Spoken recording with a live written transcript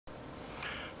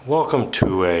Welcome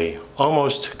to a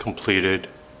almost completed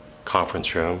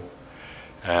conference room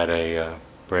at a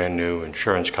brand new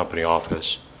insurance company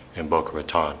office in Boca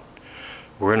Raton.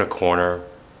 We're in a corner.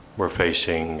 We're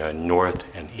facing north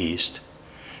and east,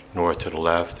 north to the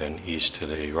left and east to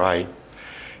the right.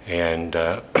 And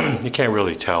you can't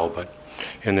really tell, but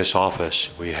in this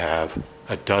office we have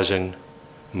a dozen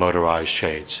motorized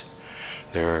shades.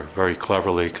 They're very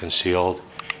cleverly concealed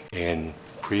in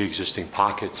pre-existing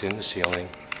pockets in the ceiling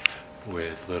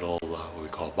with little what we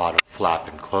call bottom flap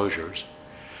enclosures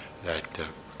that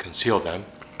conceal them.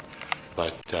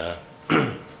 But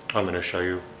I'm going to show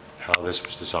you how this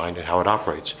was designed and how it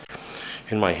operates.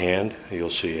 In my hand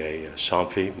you'll see a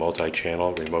Somfy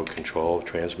multi-channel remote control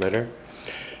transmitter,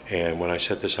 and when I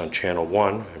set this on channel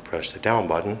 1 and press the down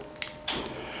button,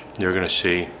 you're going to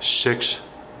see 6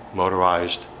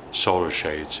 motorized solar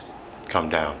shades come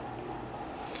down.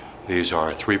 These are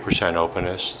 3%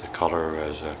 openness. The color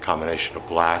is a combination of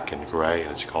black and gray.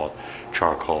 It's called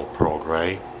charcoal pearl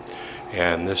gray.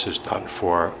 And this is done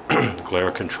for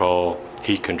glare control,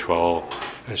 heat control,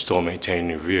 and still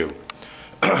maintaining view.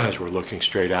 As we're looking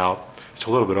straight out, it's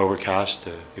a little bit overcast,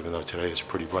 even though today is a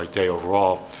pretty bright day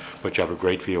overall, but you have a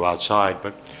great view outside,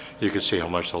 but you can see how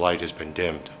much the light has been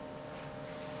dimmed.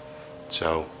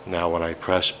 So now when I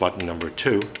press button number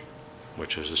 2,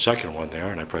 which is the second one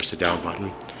there, and I press the down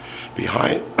button,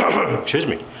 behind excuse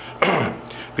me,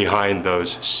 behind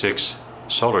those 6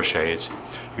 solar shades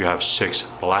you have 6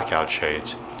 blackout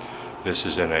shades. This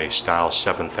is in a style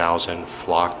 7000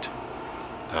 flocked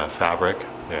fabric,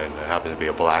 and it happens to be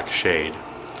a black shade.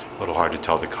 A little hard to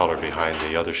tell the color behind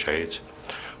the other shades,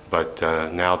 but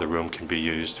now the room can be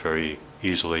used very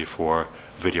easily for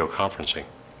video conferencing.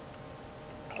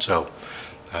 So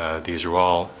these are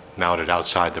all mounted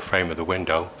outside the frame of the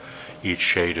window. Each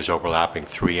shade is overlapping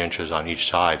 3 inches on each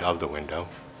side of the window,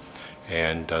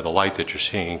 and the light that you're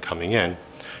seeing coming in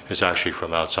is actually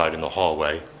from outside in the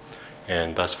hallway,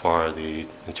 and thus far the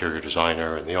interior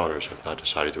designer and the owners have not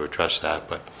decided to address that,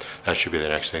 but that should be the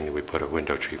next thing that we put a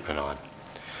window treatment on.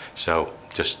 So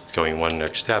just going one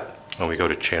next step, when we go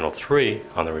to channel 3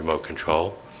 on the remote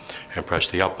control and press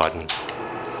the up button,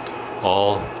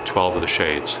 all 12 of the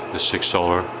shades, the 6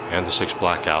 solar and the 6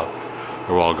 blackout,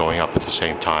 are all going up at the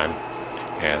same time,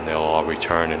 and they'll all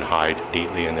return and hide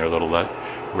neatly in their little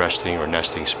resting or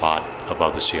nesting spot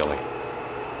above the ceiling.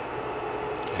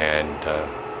 And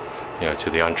you know, to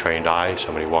the untrained eye,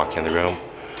 somebody walking in the room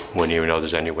wouldn't even know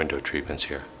there's any window treatments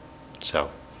here.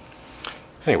 So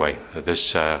anyway,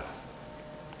 this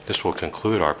will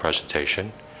conclude our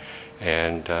presentation,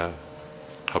 and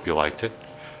hope you liked it.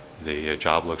 The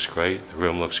job looks great, the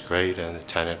room looks great, and the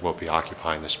tenant will be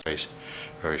occupying the space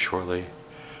very shortly.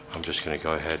 I'm just going to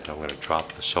go ahead and I'm going to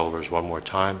drop the solars one more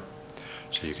time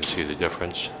so you can see the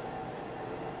difference.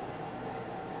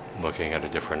 Looking at a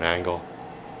different angle,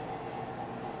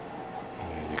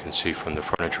 you can see from the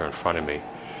furniture in front of me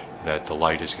that the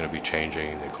light is going to be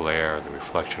changing, the glare, the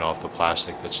reflection off the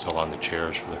plastic that's still on the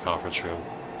chairs for the conference room,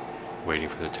 waiting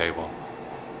for the table.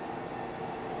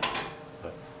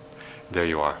 But there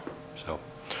you are. So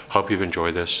hope you've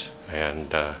enjoyed this, and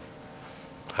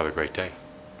have a great day.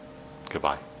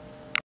 Goodbye.